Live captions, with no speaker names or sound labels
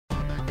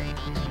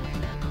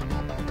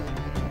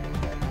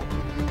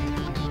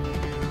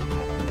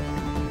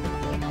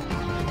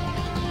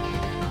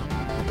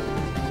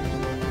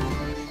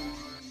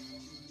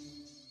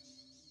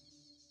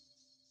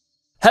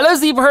Hello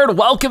Zebraherd,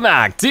 welcome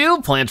back to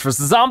Plants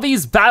vs.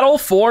 Zombies Battle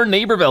for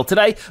Neighborville.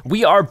 Today,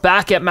 we are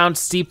back at Mount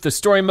Steep, the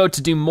story mode,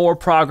 to do more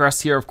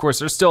progress here. Of course,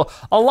 there's still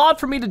a lot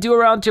for me to do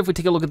around here. If we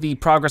take a look at the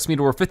progress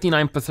meter, we're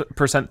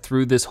 59%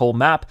 through this whole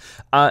map.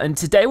 And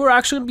today, we're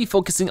actually gonna be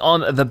focusing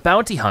on the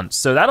bounty hunt.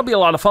 So that'll be a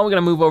lot of fun. We're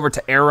gonna move over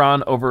to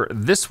Acorn over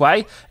this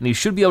way, and he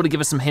should be able to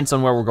give us some hints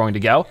on where we're going to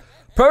go.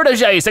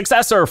 Protege,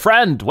 successor,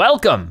 friend,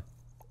 welcome.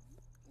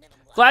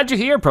 Glad you're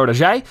here,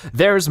 Protege.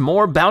 There's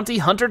more bounty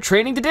hunter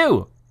training to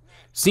do.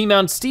 See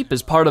Mount Steep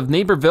is part of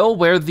Neighborville,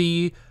 where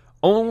the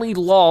only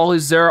law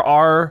is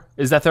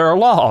that there are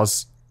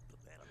laws.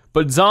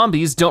 But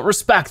zombies don't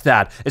respect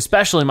that,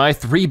 especially my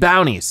 3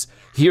 bounties.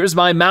 Here's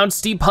my Mount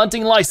Steep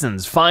hunting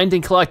license. Find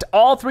and collect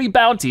all 3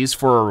 bounties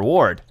for a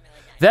reward.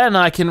 Then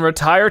I can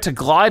retire to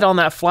glide on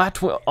that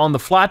on the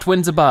flat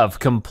winds above.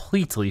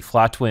 Completely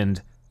flat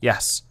wind.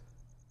 Yes.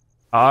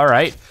 All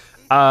right.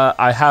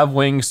 I have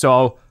wings,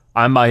 so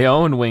I'm my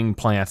own wing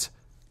plant.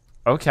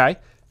 Okay.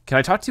 Can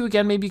I talk to you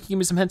again? Maybe you can give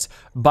me some hints.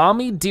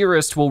 Balmy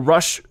Dearest will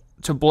rush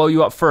to blow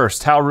you up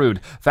first. How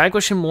rude.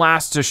 Vanquish him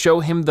last to show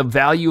him the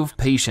value of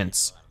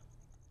patience.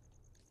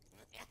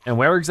 And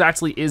where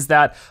exactly is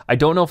that? I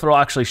don't know if it'll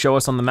actually show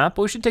us on the map,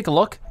 but we should take a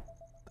look.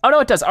 Oh no,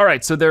 it does. All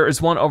right, so there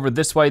is one over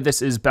this way.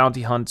 This is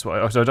Bounty Hunt, so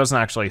it doesn't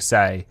actually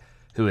say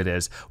who it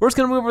is. We're just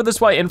gonna move over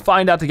this way and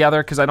find out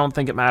together, because I don't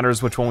think it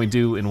matters which one we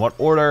do in what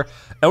order.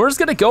 And we're just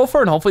gonna go for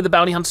it, and hopefully the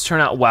bounty hunts turn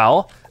out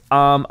well.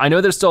 I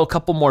know there's still a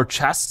couple more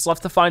chests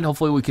left to find.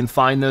 Hopefully we can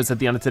find those at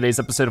the end of today's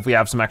episode if we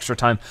have some extra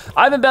time.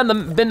 I haven't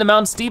been to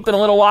Mount Steep in a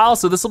little while,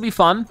 so this will be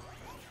fun.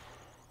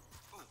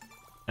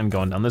 And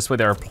going down this way,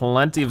 there are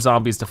plenty of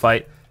zombies to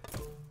fight.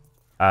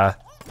 But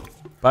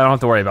I don't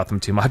have to worry about them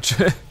too much.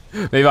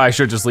 Maybe I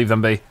should just leave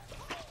them be.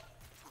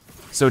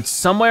 So it's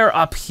somewhere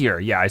up here.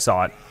 Yeah, I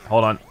saw it.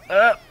 Hold on.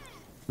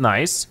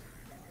 Nice.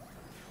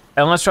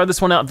 And let's try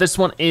this one out. This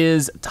one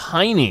is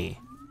tiny.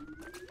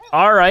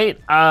 All right,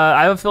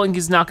 I have a feeling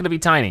he's not gonna be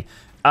tiny.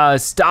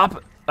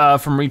 Stop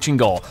from reaching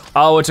goal.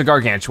 Oh, it's a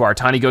gargantuar.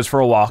 Tiny goes for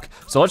a walk.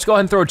 So let's go ahead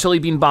and throw a chili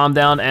bean bomb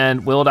down,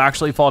 and will it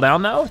actually fall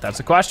down though? That's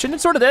a question,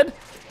 it sort of did.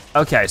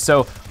 Okay,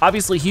 so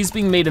obviously he's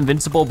being made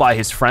invincible by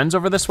his friends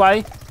over this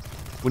way.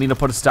 We need to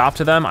put a stop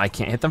to them. I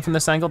can't hit them from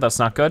this angle, that's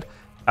not good.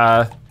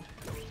 I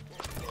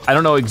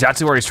don't know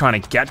exactly where he's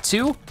trying to get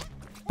to,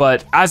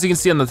 but as you can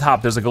see on the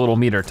top, there's like a little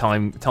meter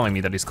telling me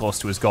that he's close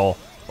to his goal,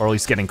 or at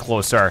least getting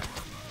closer.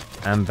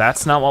 And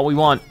that's not what we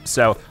want.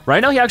 So right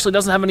now he actually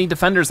doesn't have any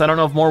defenders. I don't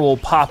know if more will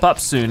pop up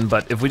soon,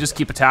 but if we just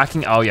keep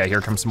attacking, oh yeah, here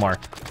comes some more.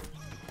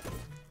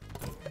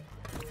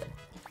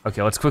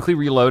 Okay, let's quickly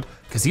reload,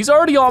 because he's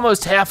already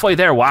almost halfway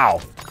there. Wow,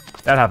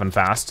 that happened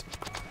fast.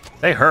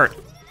 They hurt.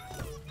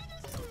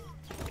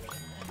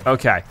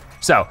 Okay,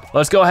 so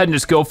let's go ahead and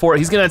just go for it.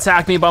 He's gonna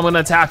attack me, but I'm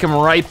gonna attack him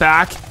right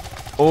back.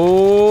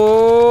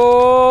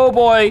 Oh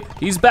boy,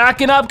 he's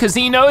backing up because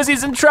he knows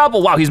he's in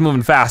trouble. Wow, he's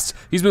moving fast.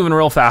 He's moving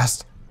real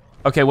fast.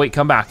 Okay, wait,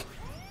 come back.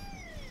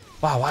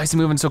 Wow, why is he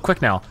moving so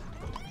quick now?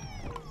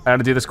 I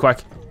gotta do this quick.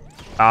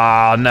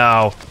 Oh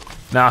no,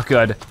 not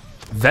good.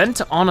 Vent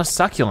on a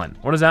succulent,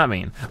 what does that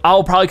mean?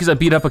 Oh, probably because I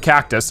beat up a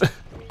cactus.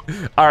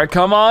 All right,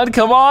 come on,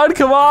 come on,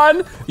 come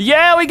on.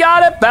 Yeah, we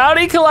got it,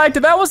 bounty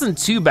collected. That wasn't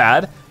too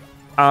bad.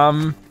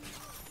 All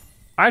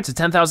right, so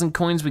 10,000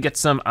 coins, we get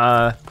some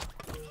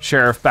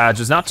sheriff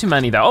badges. Not too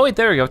many though. Oh wait,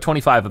 there we go,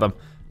 25 of them.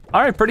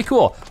 All right, pretty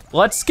cool.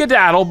 Let's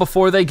skedaddle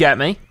before they get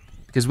me,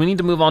 because we need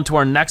to move on to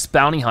our next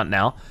bounty hunt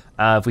now.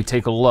 If we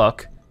take a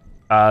look,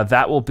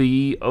 that will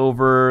be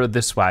over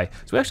this way.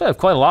 So we actually have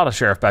quite a lot of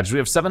sheriff badges. We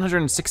have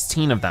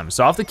 716 of them.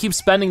 So I'll have to keep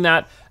spending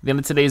that. At the end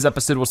of today's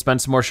episode, we'll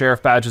spend some more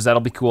sheriff badges. That'll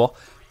be cool.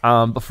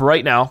 But for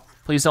right now,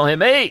 please don't hit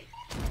me.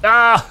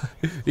 Ah,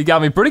 you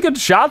got me pretty good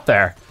shot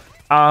there.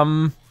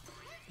 But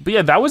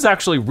yeah, that was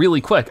actually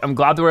really quick. I'm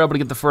glad that we were able to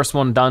get the first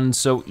one done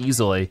so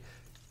easily.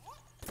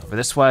 Over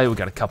this way, we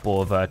got a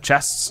couple of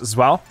chests as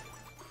well.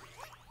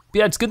 But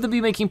yeah, it's good to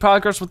be making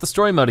progress with the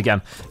story mode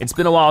again. It's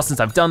been a while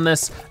since I've done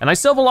this, and I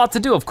still have a lot to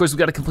do. Of course, we've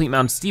got to complete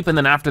Mount Steep, and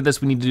then after this,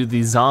 we need to do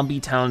the Zombie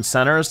Town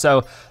Center,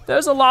 so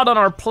there's a lot on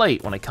our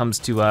plate when it comes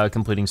to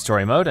completing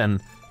story mode, and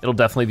it'll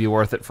definitely be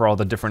worth it for all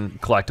the different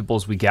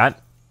collectibles we get.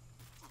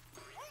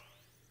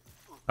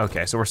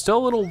 Okay, so we're still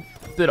a little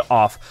bit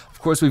off. Of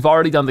course, we've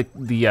already done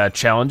the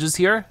challenges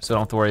here, so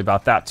don't have to worry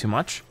about that too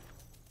much.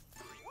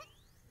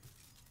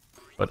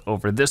 But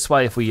over this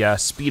way, if we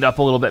speed up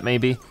a little bit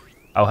maybe.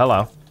 Oh,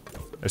 hello.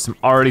 There's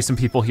already some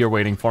people here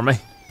waiting for me.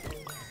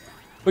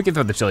 We can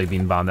throw the chili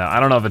bean bomb down.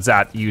 I don't know if it's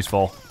that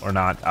useful or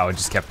not. Oh, it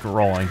just kept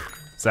rolling,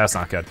 so that's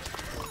not good.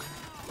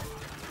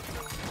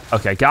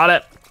 Okay, got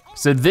it.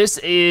 So this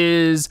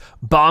is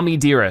Balmy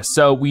Dearest.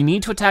 So we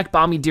need to attack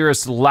Balmy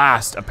Dearest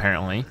last,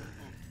 apparently.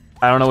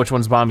 I don't know which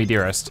one's Balmy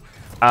Dearest.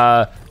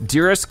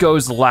 Dearest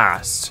goes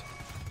last.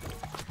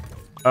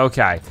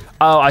 Okay.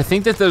 Oh, I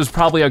think that there's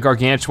probably a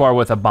gargantuar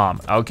with a bomb.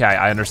 Okay,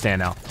 I understand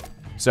now.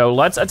 So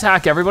let's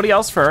attack everybody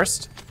else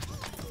first.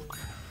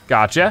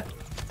 Gotcha.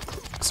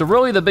 So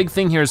really the big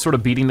thing here is sort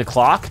of beating the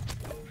clock,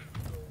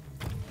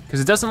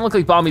 because it doesn't look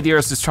like Balmy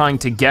Dearest is trying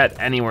to get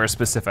anywhere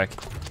specific.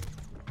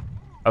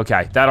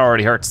 Okay, that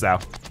already hurts though.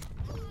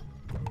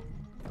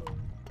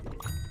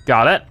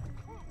 Got it.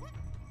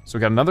 So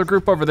we got another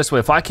group over this way.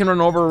 If I can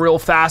run over real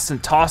fast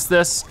and toss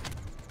this,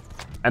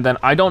 and then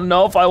I don't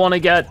know if I wanna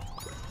get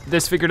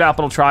this figured out,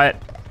 but I'll try it.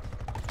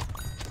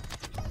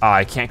 Oh,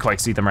 I can't quite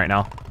see them right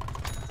now.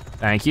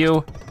 Thank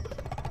you.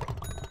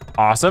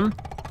 Awesome.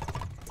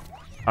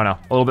 Oh no,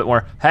 a little bit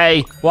more.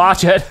 Hey,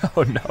 watch it.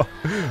 Oh no,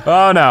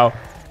 oh no.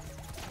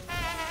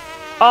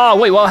 Oh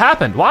wait, what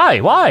happened?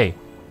 Why?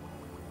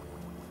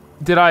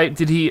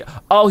 Did he,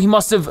 oh, he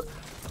must have,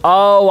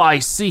 oh, I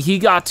see, he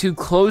got too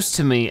close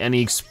to me and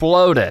he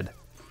exploded.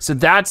 So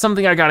that's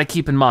something I gotta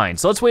keep in mind.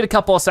 So let's wait a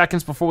couple of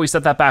seconds before we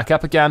set that back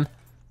up again.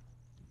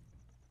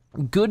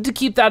 Good to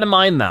keep that in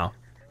mind though.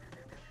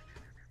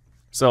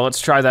 So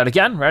let's try that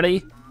again,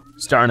 ready?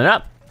 Starting it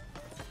up.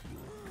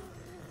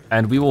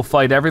 And we will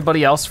fight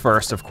everybody else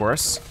first, of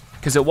course,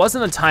 because it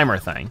wasn't a timer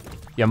thing.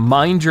 Yeah,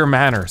 mind your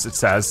manners, it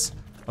says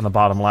on the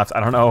bottom left. I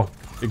don't know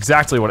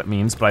exactly what it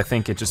means, but I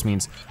think it just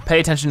means pay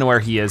attention to where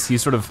he is.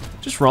 He's sort of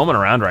just roaming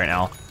around right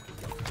now.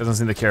 Doesn't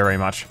seem to care very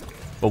much.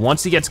 But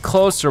once he gets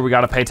closer, we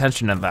gotta pay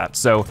attention to that.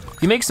 So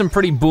he makes some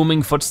pretty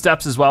booming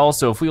footsteps as well,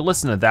 so if we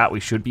listen to that, we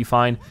should be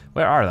fine.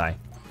 Where are they?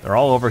 They're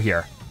all over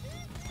here.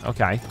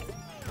 Okay.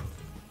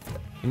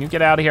 Can you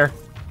get out of here?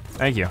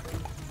 Thank you.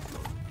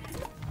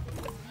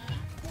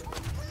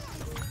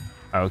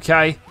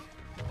 Okay.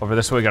 Over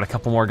this way, we got a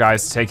couple more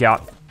guys to take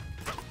out.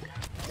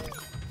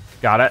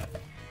 Got it.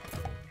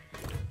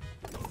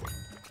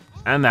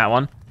 And that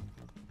one.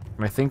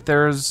 And I think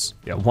there's,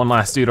 yeah, one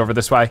last dude over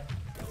this way.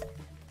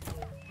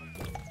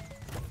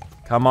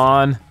 Come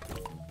on.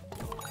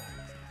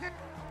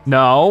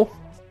 No.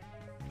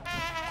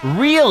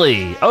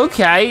 Really?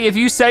 Okay, if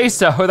you say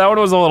so. That one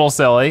was a little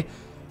silly.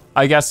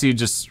 I guess I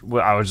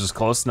was just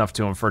close enough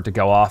to him for it to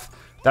go off.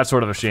 That's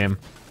sort of a shame.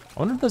 I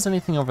wonder if there's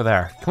anything over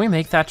there. Can we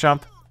make that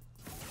jump?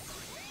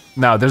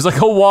 No, there's like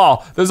a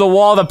wall. There's a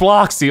wall that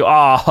blocks you.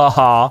 Ah, ha,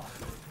 ha.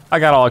 I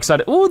got all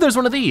excited. Ooh, there's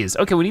one of these.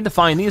 Okay, we need to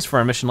find these for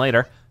our mission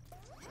later.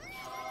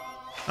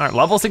 All right,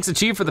 level 6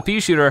 achieved for the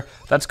Peashooter.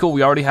 That's cool,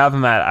 we already have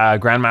him at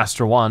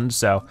Grandmaster 1,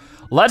 so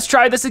let's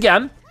try this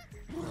again.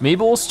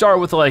 Maybe we'll start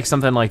with like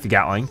something like the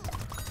Gatling.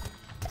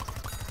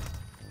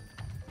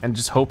 And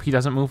just hope he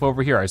doesn't move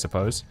over here, I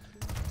suppose.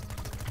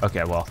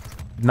 Okay, well,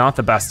 not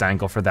the best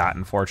angle for that,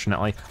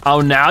 unfortunately. Oh,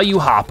 now you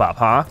hop up,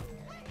 huh?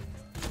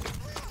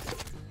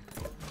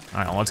 All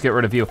right, well, let's get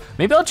rid of you.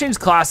 Maybe I'll change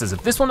classes.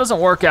 If this one doesn't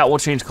work out, we'll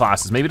change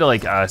classes. Maybe to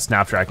like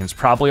Snapdragon's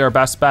probably our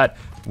best bet.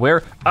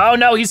 Where, oh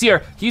no, he's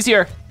here, he's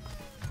here.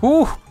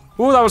 Ooh,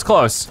 ooh, that was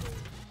close.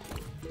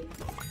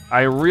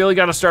 I really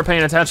gotta start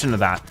paying attention to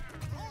that.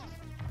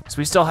 So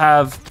we still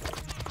have,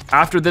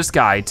 after this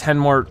guy, 10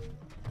 more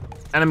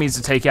enemies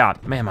to take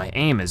out. Man, my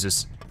aim is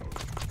just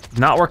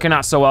not working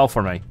out so well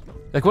for me.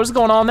 Like, what is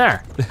going on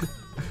there?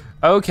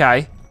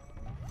 Okay,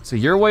 so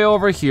you're way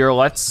over here.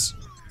 Let's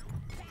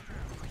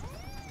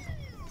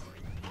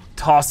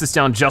toss this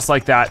down just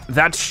like that.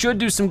 That should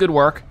do some good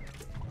work,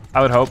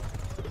 I would hope.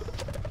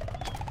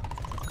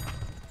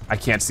 I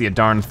can't see a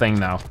darn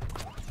thing though.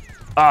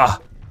 Ah,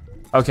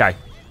 okay,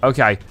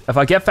 okay. If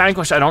I get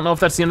vanquished, I don't know if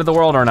that's the end of the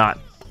world or not.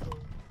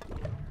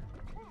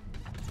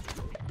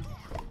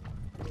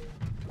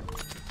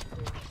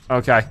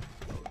 Okay,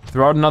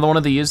 throw out another one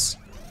of these.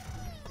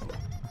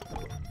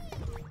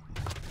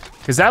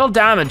 Cause that'll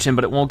damage him,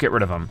 but it won't get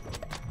rid of him.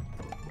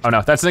 Oh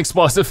no, that's an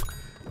explosive.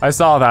 I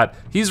saw that.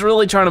 He's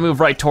really trying to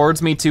move right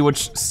towards me too,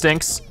 which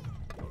stinks.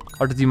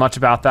 Hard to do much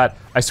about that.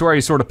 I swear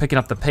he's sort of picking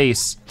up the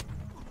pace.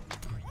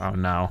 Oh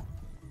no,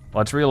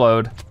 let's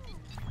reload.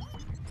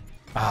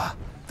 Ah,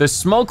 the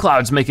smoke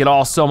clouds make it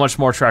all so much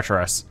more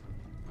treacherous.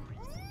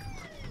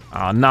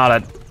 Oh, not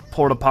a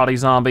porta potty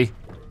zombie.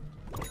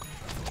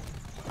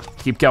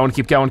 Keep going,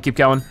 keep going, keep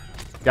going.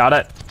 Got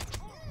it.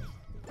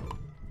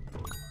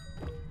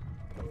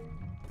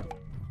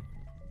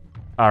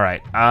 All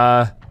right,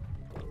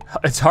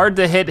 it's hard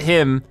to hit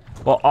him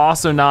while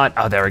also not,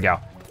 oh, there we go.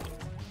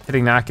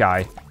 Hitting that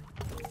guy.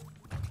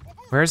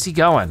 Where is he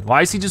going?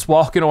 Why is he just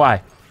walking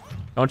away?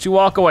 Don't you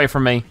walk away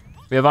from me.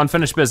 We have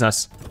unfinished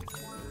business.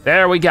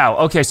 There we go.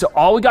 Okay, so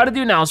all we gotta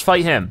do now is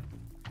fight him.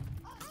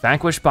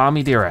 Vanquish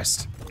Bomby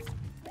Dearest.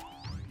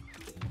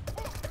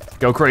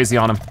 Go crazy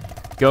on him.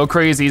 Go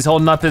crazy, he's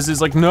holding up his, he's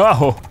like,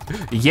 no.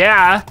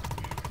 Yeah,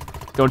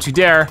 don't you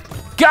dare.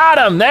 Got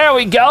him, there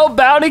we go,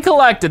 bounty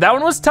collected. That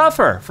one was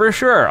tougher, for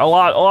sure. A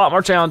lot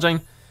more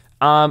challenging.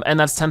 And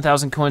that's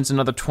 10,000 coins,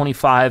 another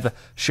 25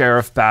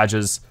 sheriff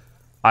badges.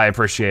 I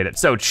appreciate it.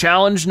 So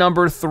challenge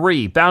number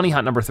 3, bounty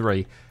hunt number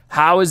 3.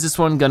 How is this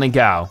one gonna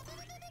go?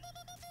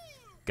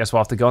 Guess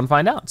we'll have to go and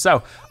find out.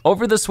 So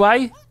over this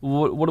way,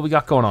 what do we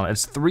got going on?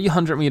 It's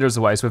 300 meters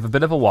away, so we have a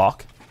bit of a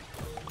walk.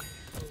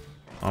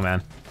 Oh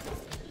man.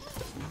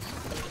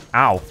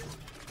 Ow.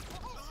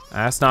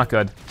 That's not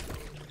good.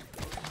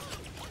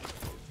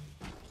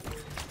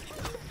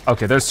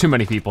 Okay, there's too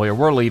many people here.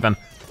 We're leaving.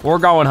 We're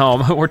going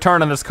home. We're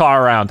turning this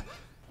car around.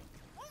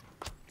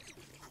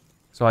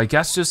 So I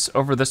guess just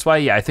over this way.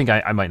 Yeah, I think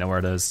I might know where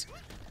it is.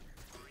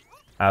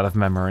 Out of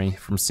memory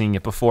from seeing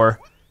it before.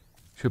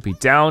 Should be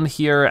down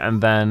here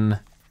and then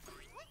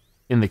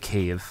in the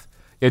cave.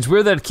 It's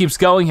weird that it keeps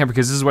going here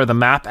because this is where the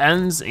map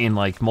ends in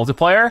like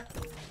multiplayer,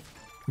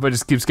 but it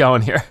just keeps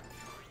going here.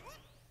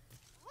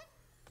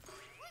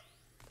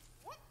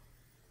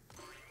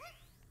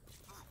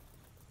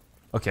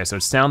 Okay, so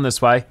it's down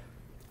this way,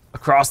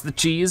 across the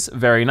cheese,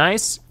 very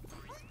nice.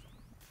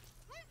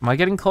 Am I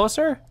getting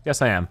closer?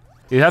 Yes, I am.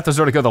 You have to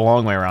sort of go the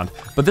long way around.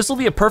 But this will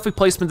be a perfect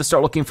placement to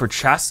start looking for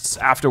chests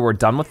after we're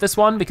done with this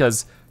one,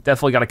 because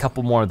definitely got a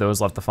couple more of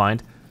those left to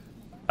find.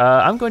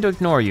 I'm going to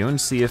ignore you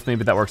and see if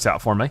maybe that works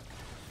out for me.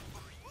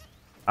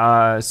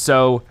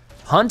 So,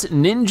 hunt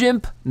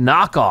Ninjimp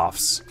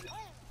knockoffs.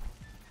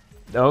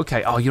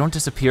 Okay, oh, you don't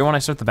disappear when I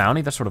start the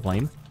bounty? That's sort of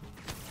lame.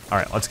 All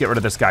right, let's get rid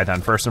of this guy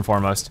then, first and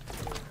foremost.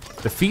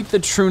 Defeat the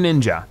true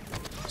ninja.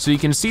 So you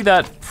can see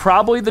that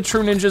probably the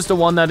true ninja is the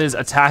one that is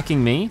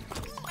attacking me.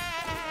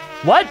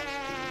 What?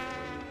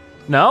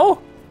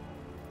 No?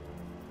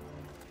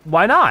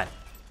 Why not?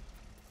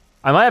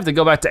 I might have to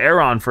go back to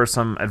Acorn for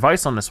some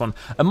advice on this one.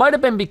 It might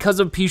have been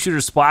because of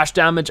Peashooter's splash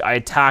damage, I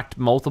attacked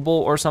multiple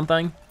or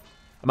something.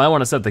 I might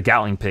wanna set the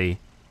Gatling P.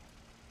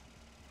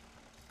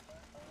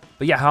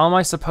 But yeah, how am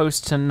I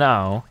supposed to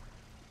know?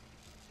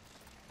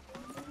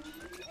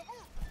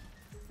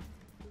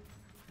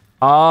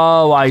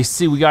 Oh, I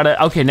see, we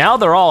gotta, okay, now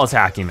they're all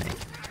attacking me.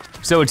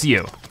 So it's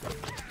you.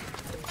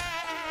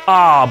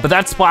 Ah, but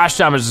that splash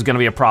damage is gonna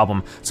be a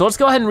problem. So let's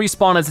go ahead and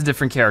respawn as a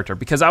different character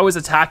because I was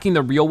attacking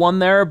the real one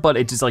there, but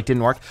it just like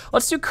didn't work.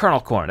 Let's do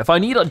Kernel Corn. If I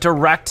need a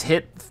direct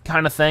hit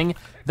kind of thing,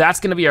 that's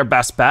gonna be our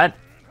best bet.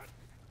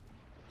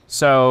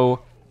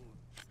 So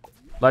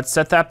let's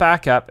set that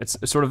back up. It's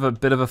sort of a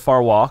bit of a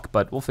far walk,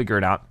 but we'll figure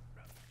it out.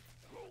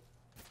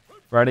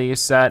 Ready,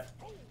 set,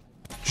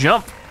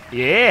 jump.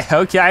 Yeah,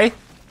 okay.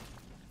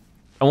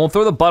 And we'll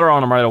throw the butter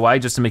on them right away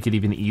just to make it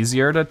even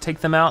easier to take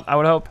them out, I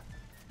would hope.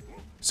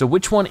 So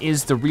which one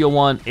is the real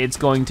one? It's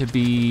going to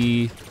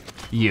be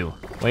you.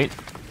 Wait,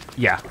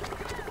 yeah.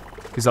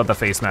 He's got the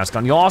face mask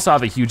on. You'll also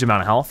have a huge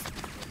amount of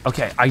health.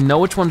 Okay, I know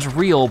which one's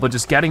real, but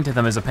just getting to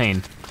them is a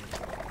pain.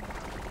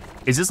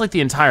 Is this like the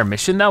entire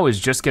mission though? Is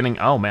just getting,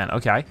 oh man,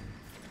 okay.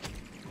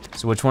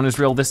 So which one is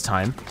real this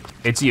time?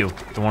 It's you,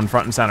 the one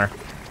front and center.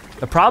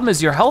 The problem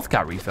is your health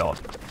got refilled.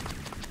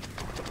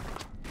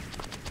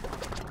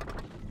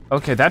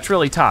 Okay, that's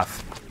really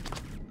tough.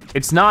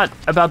 It's not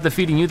about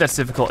defeating you that's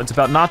difficult, it's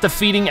about not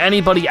defeating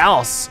anybody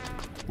else.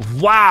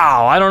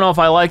 Wow, I don't know if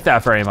I like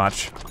that very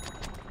much.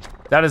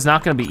 That is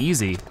not gonna be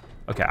easy.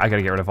 Okay, I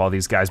gotta get rid of all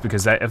these guys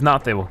because if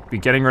not, they will be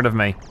getting rid of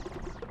me.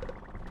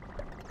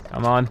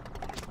 Come on.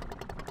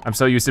 I'm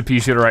so used to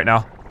Peashooter right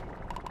now.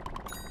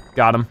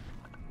 Got him.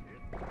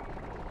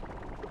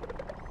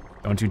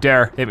 Don't you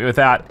dare hit me with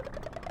that.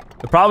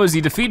 The problem is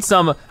you defeat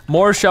some,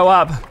 more show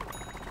up.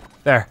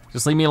 There,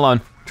 just leave me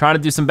alone. Trying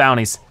to do some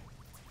bounties.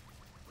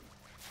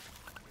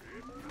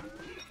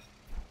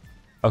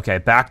 Okay,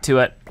 back to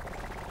it.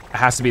 It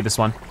has to be this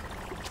one.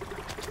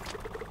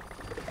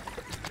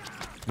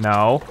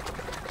 No.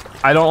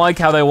 I don't like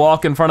how they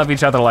walk in front of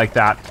each other like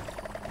that.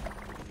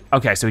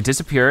 Okay, so he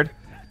disappeared,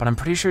 but I'm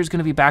pretty sure he's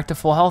gonna be back to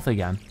full health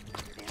again.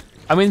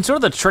 I mean, sort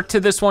of the trick to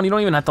this one, you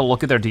don't even have to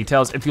look at their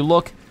details. If you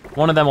look,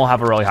 one of them will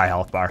have a really high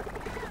health bar,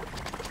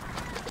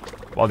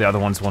 while the other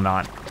ones will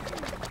not.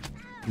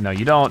 No,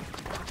 you don't.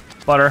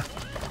 Butter.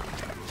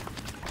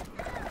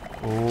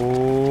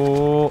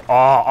 Oh,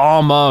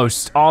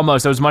 almost.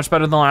 That was much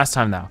better than last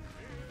time though.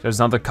 There's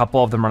another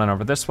couple of them running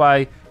over this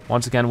way.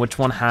 Once again, which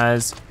one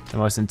has the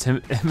most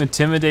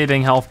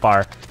intimidating health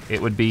bar? It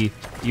would be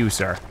you,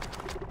 sir.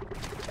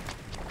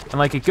 And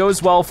like it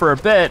goes well for a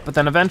bit, but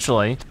then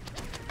eventually,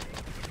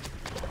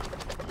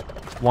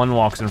 one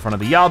walks in front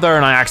of the other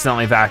and I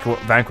accidentally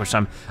vanquish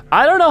them.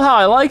 I don't know how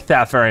I like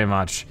that very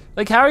much.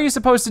 Like, how are you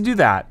supposed to do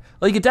that?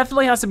 Like, it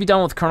definitely has to be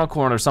done with Kernel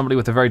Corn or somebody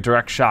with a very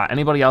direct shot.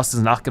 Anybody else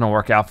is not gonna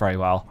work out very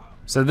well.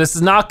 So this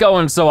is not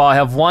going so well. I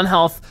have 1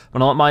 health. I'm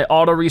gonna let my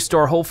auto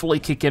restore hopefully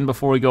kick in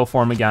before we go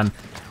for him again.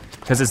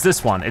 Because it's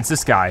this one, it's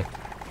this guy.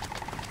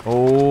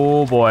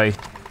 Oh boy.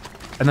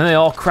 And then they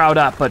all crowd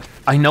up, but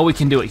I know we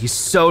can do it. He's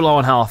so low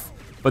in health.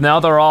 But now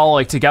they're all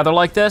like together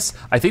like this.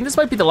 I think this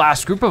might be the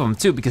last group of them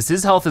too because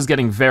his health is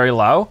getting very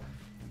low.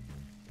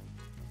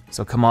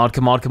 So come on,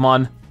 come on, come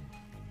on.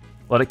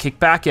 Let it kick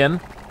back in.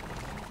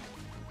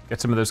 Get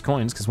some of those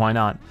coins, because why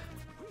not?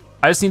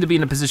 I just need to be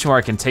in a position where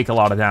I can take a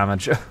lot of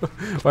damage.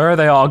 Where are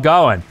they all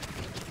going?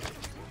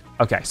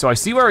 Okay, so I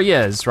see where he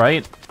is,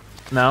 right?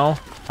 No,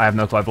 I have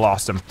no clue, I've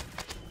lost him.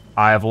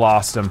 I have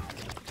lost him.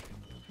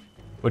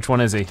 Which one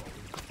is he?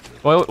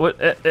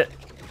 What?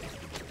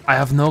 I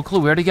have no clue,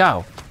 where'd he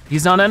go?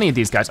 He's not any of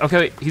these guys. Okay,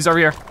 wait, he's over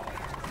here.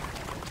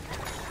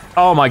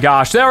 Oh my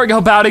gosh, there we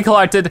go, bounty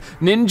collected.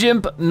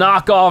 Ninjimp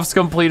knockoffs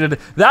completed.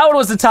 That one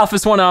was the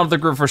toughest one out of the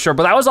group for sure,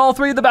 but that was all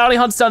 3 of the bounty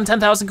hunts done,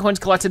 10,000 coins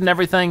collected and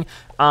everything.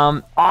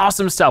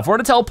 Awesome stuff. We're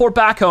gonna teleport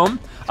back home.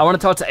 I wanna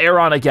talk to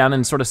Acorn again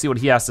and sort of see what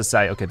he has to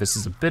say. Okay, this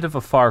is a bit of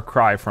a far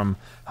cry from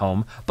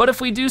home, but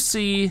if we do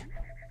see,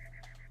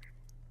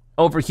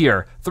 over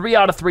here. 3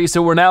 out of 3,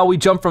 so we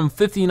jump from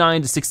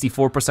 59 to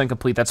 64%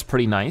 complete. That's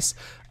pretty nice.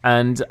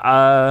 And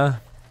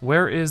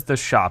where is the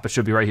shop? It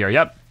should be right here,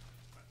 yep.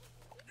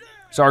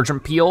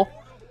 Sergeant Peel.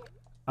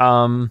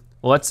 Well,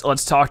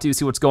 let's talk to you,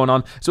 see what's going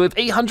on. So we have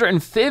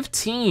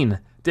 815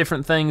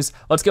 different things.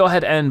 Let's go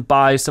ahead and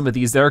buy some of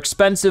these. They're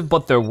expensive,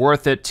 but they're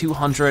worth it.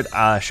 200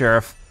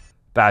 sheriff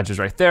badges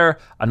right there.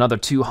 Another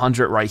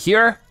 200 right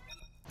here.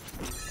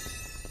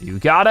 You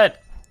got it.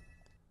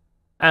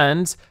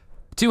 And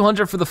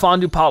 200 for the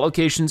fondue pot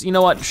locations. You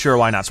know what, sure,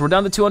 why not? So we're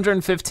down to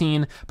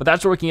 215, but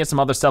that's where we can get some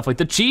other stuff like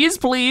the cheese,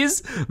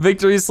 please.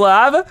 Victory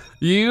slab,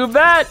 you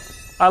bet.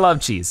 I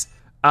love cheese.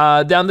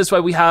 Down this way,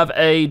 we have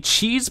a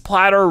cheese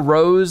platter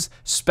rose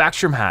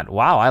spectrum hat.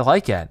 Wow, I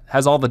like it.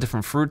 Has all the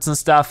different fruits and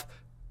stuff,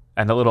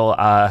 and a little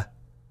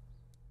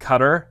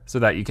cutter so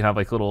that you can have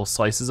like little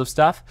slices of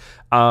stuff.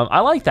 I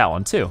like that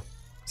one too.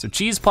 So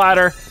cheese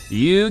platter,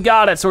 you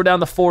got it. So we're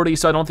down to 40,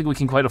 so I don't think we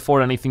can quite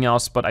afford anything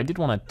else, but I did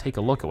wanna take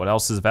a look at what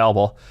else is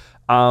available.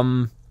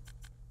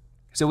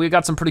 So we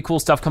got some pretty cool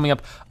stuff coming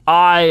up.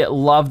 I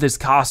love this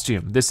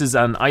costume. This is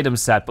an item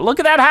set, but look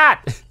at that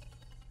hat.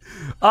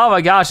 Oh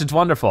my gosh, it's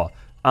wonderful.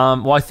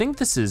 Well, I think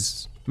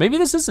maybe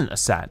this isn't a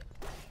set.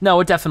 No,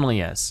 it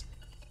definitely is.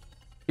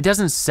 It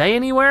doesn't say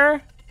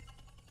anywhere,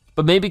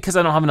 but maybe because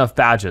I don't have enough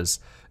badges.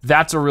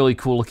 That's a really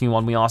cool looking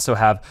one. We also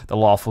have the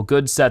Lawful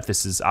Good set.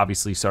 This is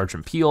obviously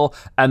Sergeant Peel,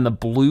 and the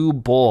Blue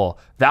Bull.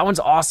 That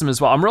one's awesome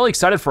as well. I'm really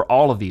excited for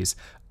all of these.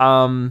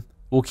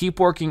 We'll keep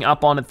working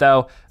up on it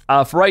though.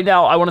 For right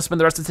now, I wanna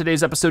spend the rest of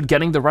today's episode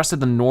getting the rest of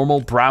the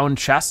normal brown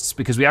chests,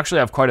 because we actually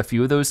have quite a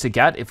few of those to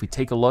get. If we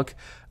take a look,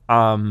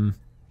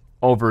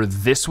 over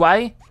this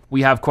way,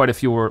 we have quite a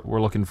few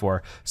we're looking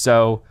for.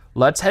 So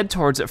let's head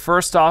towards it.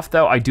 First off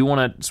though, I do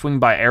wanna swing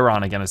by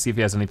Acorn again and see if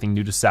he has anything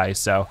new to say.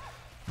 So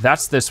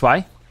that's this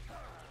way.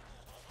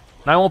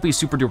 And I won't be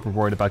super duper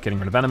worried about getting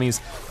rid of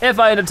enemies. If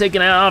I end up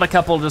taking out a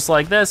couple just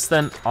like this,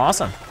 then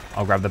awesome.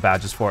 I'll grab the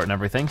badges for it and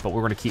everything, but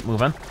we're gonna keep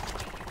moving.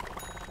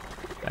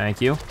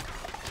 Thank you.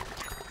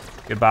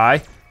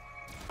 Goodbye.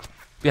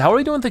 Yeah, how are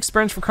we doing with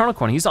experience for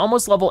Kernel? He's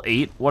almost level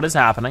 8, what is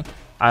happening?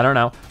 I don't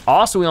know.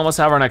 Also, we almost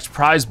have our next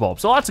prize bulb,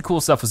 so lots of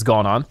cool stuff is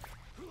going on.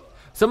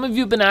 Some of you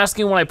have been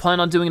asking when I plan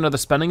on doing another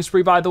spending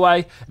spree, by the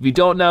way. If you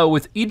don't know,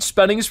 with each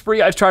spending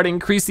spree, I try to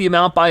increase the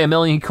amount by 1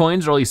 million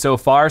coins, really so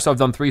far. So I've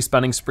done 3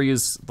 spending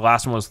sprees. The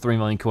last one was 3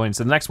 million coins.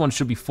 So the next one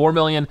should be 4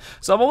 million.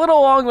 So I'm a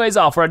little long ways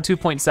off, we're at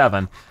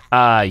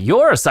 2.7.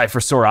 You're a sight for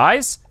sore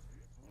eyes.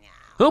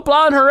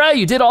 Hoopla and hooray,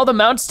 you did all the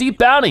Mount Steep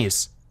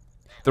bounties.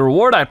 The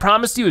reward I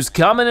promised you is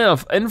coming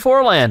in for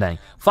a landing.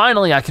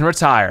 Finally, I can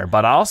retire,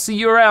 but I'll see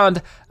you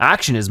around.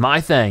 Action is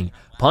my thing.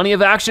 Plenty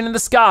of action in the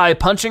sky,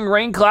 punching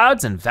rain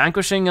clouds and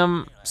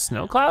vanquishing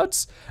snow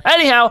clouds.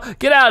 Anyhow,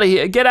 get out of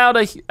here, get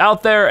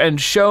out there and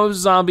show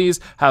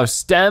zombies how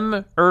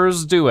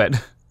STEMers do it.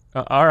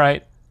 All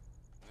right.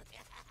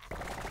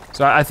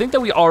 So I think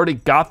that we already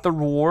got the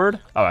reward.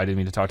 Oh, I didn't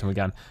mean to talk to him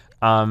again.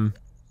 I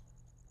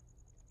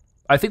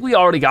think we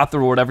already got the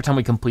reward. Every time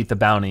we complete the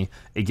bounty,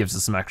 it gives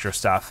us some extra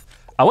stuff.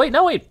 Oh wait,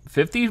 no wait,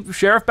 50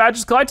 sheriff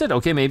badges collected?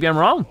 Okay, maybe I'm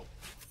wrong.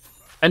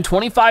 And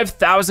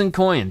 25,000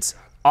 coins,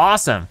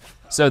 awesome.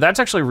 So that's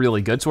actually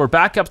really good. So we're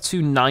back up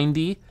to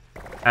 90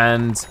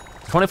 and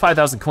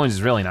 25,000 coins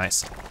is really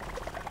nice.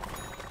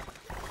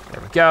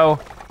 There we go,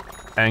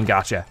 and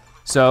gotcha.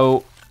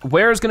 So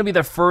where's gonna be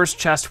the first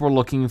chest we're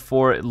looking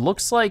for? It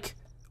looks like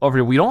over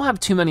here, we don't have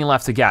too many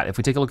left to get. If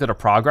we take a look at our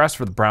progress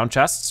for the brown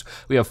chests,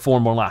 we have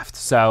 4 more left.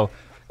 So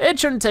it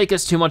shouldn't take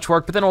us too much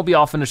work, but then we'll be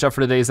all finished up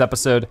for today's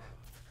episode.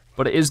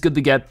 But it is good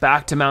to get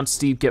back to Mount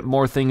Steep, get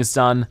more things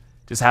done.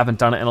 Just haven't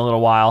done it in a little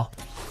while.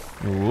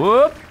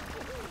 Whoop.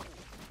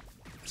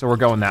 So we're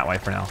going that way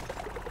for now.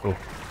 Ooh.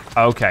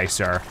 Okay,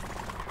 sir.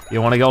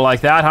 You wanna go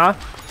like that, huh?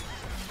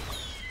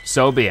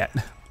 So be it.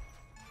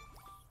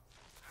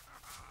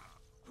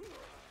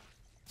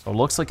 So it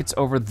looks like it's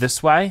over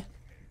this way.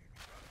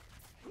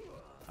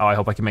 Oh, I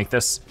hope I can make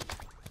this.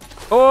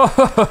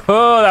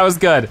 Oh, that was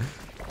good.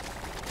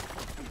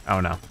 Oh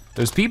no,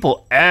 there's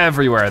people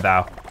everywhere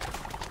though.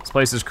 This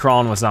place is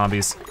crawling with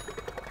zombies.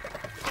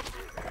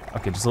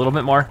 Okay, just a little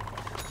bit more.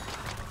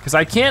 Because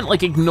I can't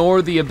like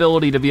ignore the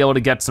ability to be able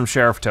to get some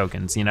sheriff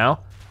tokens, you know?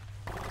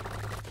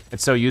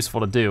 It's so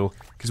useful to do,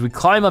 because we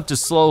climb up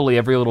just slowly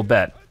every little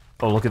bit.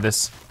 Oh, look at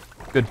this,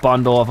 good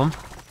bundle of them.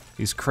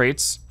 These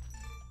crates.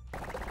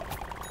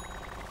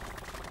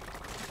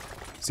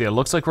 See, it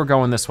looks like we're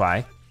going this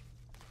way.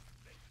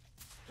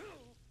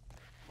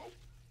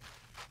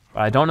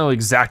 I don't know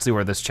exactly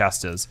where this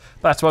chest is,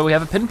 but that's why we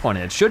have it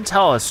pinpointed. It should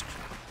tell us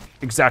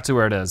exactly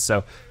where it is,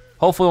 so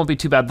hopefully it won't be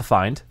too bad to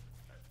find.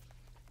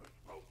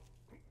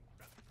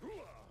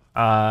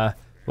 Oh,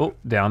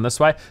 down this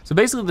way. So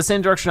basically the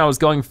same direction I was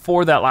going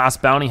for that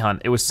last bounty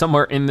hunt. It was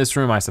somewhere in this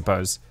room, I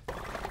suppose.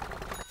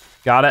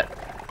 Got it.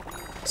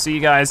 See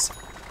you guys.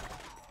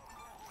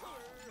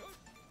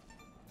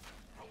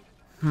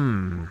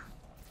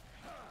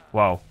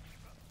 Whoa.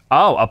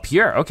 Oh, up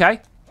here,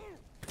 okay.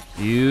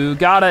 You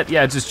got it.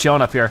 Yeah, just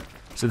chilling up here.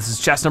 So this is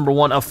chest number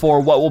 1 of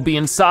 4. What will be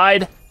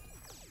inside?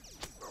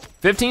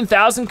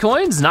 15,000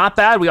 coins, not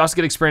bad. We also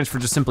get experience for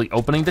just simply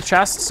opening the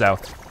chest, so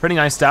pretty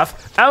nice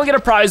stuff. And we get a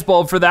prize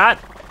bulb for that.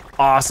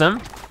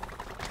 Awesome.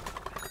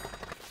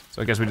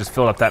 So I guess we just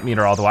filled up that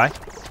meter all the way.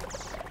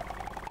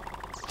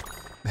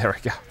 There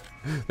we go.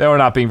 They were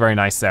not being very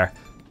nice there.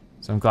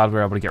 So I'm glad we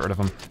were able to get rid of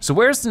them. So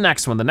where's the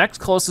next one? The next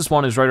closest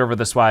one is right over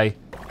this way.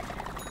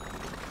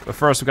 But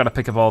first we gotta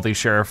pick up all these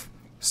sheriff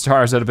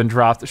stars that have been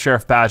dropped, the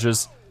sheriff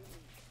badges.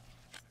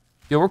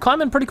 Yo, we're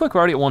climbing pretty quick, we're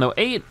already at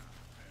 108.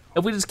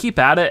 If we just keep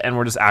at it and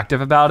we're just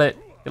active about it,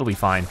 it'll be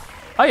fine.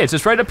 Oh yeah, it's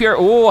just right up here.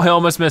 Oh, I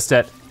almost missed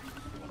it.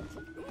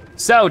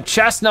 So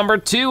chest number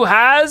 2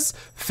 has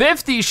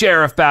 50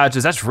 sheriff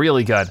badges. That's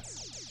really good.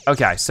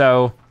 Okay,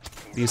 so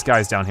these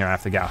guys down here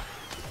have to go.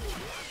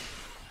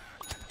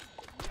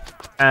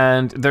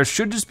 And there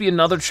should just be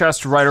another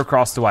chest right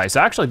across the way. So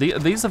actually,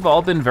 these have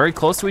all been very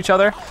close to each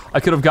other. I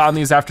could have gotten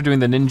these after doing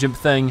the ninja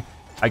thing.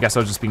 I guess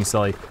I was just being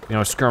silly. You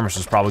know, a skirmish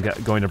is probably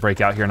going to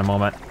break out here in a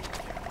moment.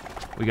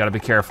 We gotta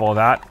be careful of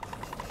that.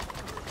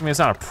 I mean, it's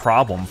not a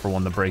problem for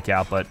one to break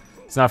out, but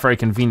it's not very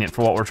convenient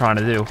for what we're trying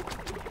to do.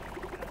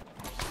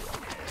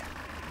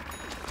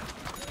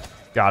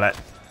 Got it.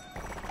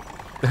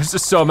 There's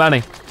just so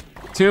many.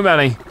 Too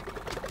many.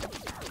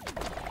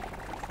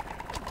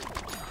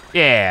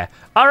 Yeah.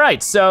 All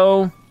right,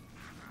 so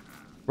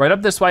right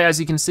up this way, as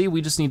you can see,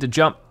 we just need to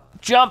jump,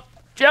 jump,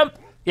 jump.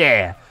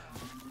 Yeah.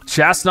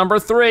 Chest number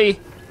 3.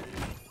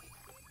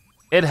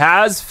 It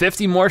has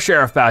 50 more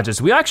sheriff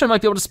badges. We actually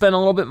might be able to spend a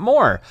little bit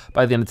more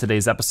by the end of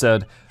today's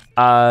episode.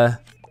 So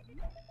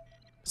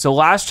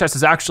last chest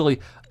is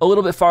actually a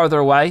little bit farther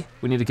away.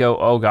 We need to go,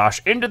 oh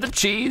gosh, into the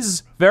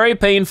cheese. Very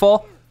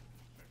painful.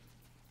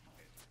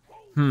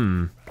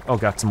 Oh,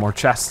 got some more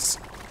chests.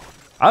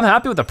 I'm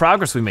happy with the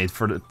progress we made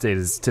for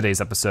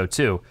today's episode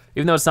too,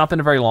 even though it's not been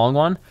a very long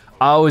one.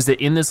 Oh, is it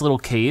in this little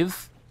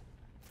cave?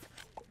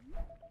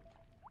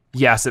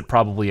 Yes, it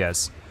probably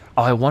is.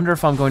 Oh, I wonder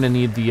if I'm going to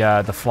need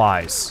the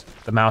flies,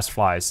 the mouse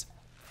flies.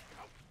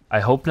 I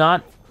hope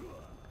not,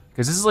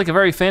 because this is like a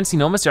very fancy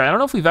no mystery. I don't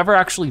know if we've ever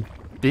actually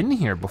been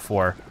here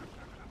before.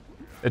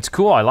 It's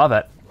cool, I love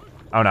it.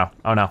 Oh no,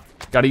 oh no.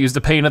 Gotta use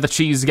the pain of the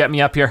cheese to get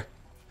me up here.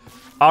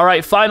 All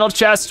right, final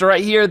chest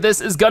right here.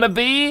 This is gonna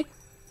be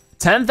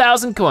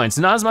 10,000 coins.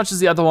 Not as much as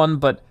the other one,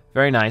 but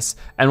very nice.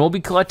 And we'll be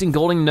collecting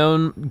golden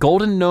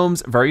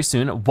gnomes very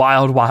soon.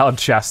 Wild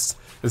chests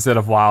instead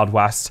of Wild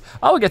West.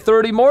 Oh, we get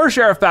 30 more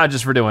sheriff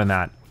badges for doing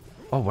that.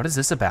 Oh, what is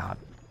this about?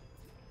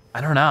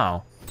 I don't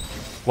know.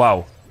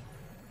 Whoa.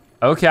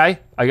 Okay,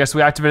 I guess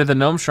we activated the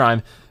gnome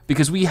shrine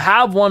because we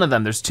have one of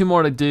them. There's 2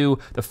 more to do.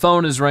 The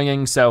phone is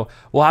ringing, so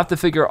we'll have to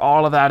figure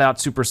all of that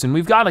out super soon.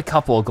 We've got a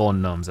couple of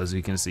golden gnomes, as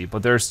you can see,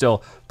 but there's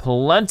still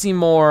plenty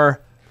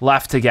more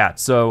left to get.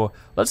 So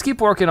let's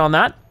keep working on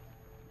that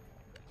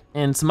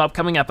in some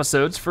upcoming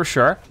episodes for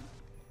sure.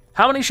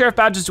 How many sheriff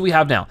badges do we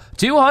have now?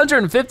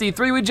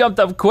 253, we jumped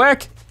up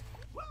quick.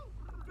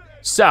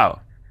 So,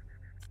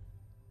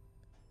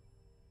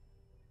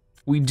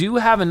 we do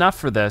have enough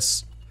for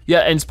this.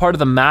 Yeah, and it's part of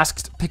the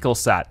masked pickle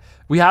set.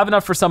 We have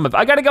enough for some of it.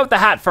 I gotta go with the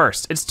hat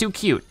first. It's too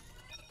cute.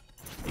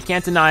 You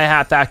can't deny a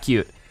hat that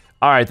cute.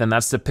 All right, then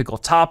that's the pickle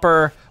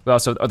topper. We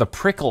also, or the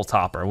prickle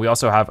topper. We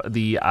also have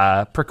the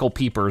prickle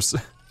peepers.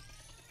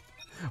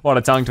 What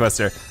a tongue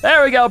twister.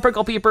 There we go,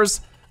 prickle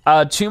peepers.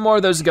 2 more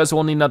of those to go, so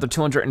we'll need another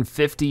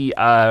 250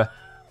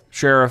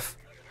 sheriff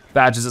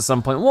badges at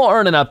some point. We'll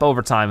earn it up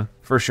over time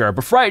for sure.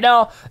 But for right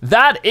now,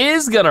 that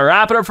is gonna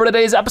wrap it up for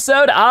today's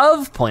episode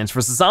of Plants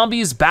vs.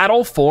 Zombies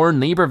Battle for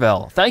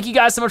Neighborville. Thank you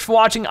guys so much for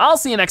watching. I'll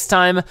see you next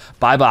time.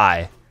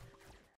 Bye-bye.